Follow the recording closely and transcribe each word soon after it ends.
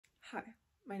Hi,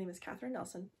 my name is Catherine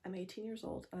Nelson. I'm 18 years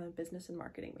old. I'm a business and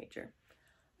marketing major.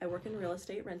 I work in real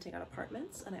estate renting out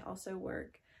apartments, and I also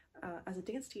work as a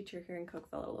dance teacher here in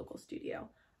Cokeville at a local studio.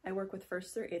 I work with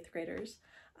 1st through 8th graders,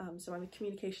 so my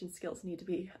communication skills need to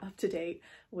be up to date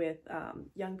with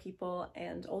young people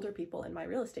and older people in my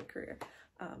real estate career.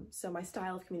 So my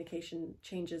style of communication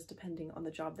changes depending on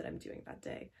the job that I'm doing that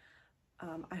day.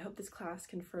 I hope this class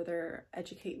can further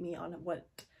educate me on what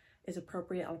is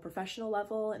appropriate on a professional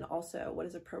level and also what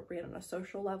is appropriate on a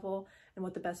social level and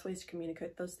what the best ways to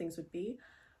communicate those things would be.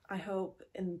 I hope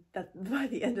that by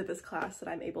the end of this class that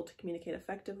I'm able to communicate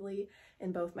effectively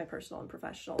in both my personal and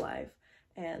professional life.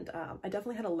 And I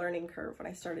definitely had a learning curve when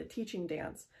I started teaching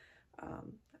dance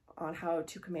on how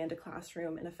to command a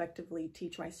classroom and effectively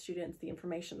teach my students the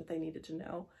information that they needed to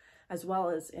know, as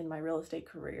well as in my real estate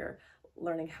career,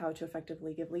 learning how to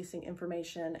effectively give leasing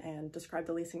information and describe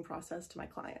the leasing process to my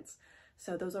clients.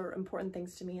 So those are important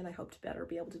things to me, and I hope to better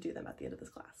be able to do them at the end of this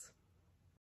class.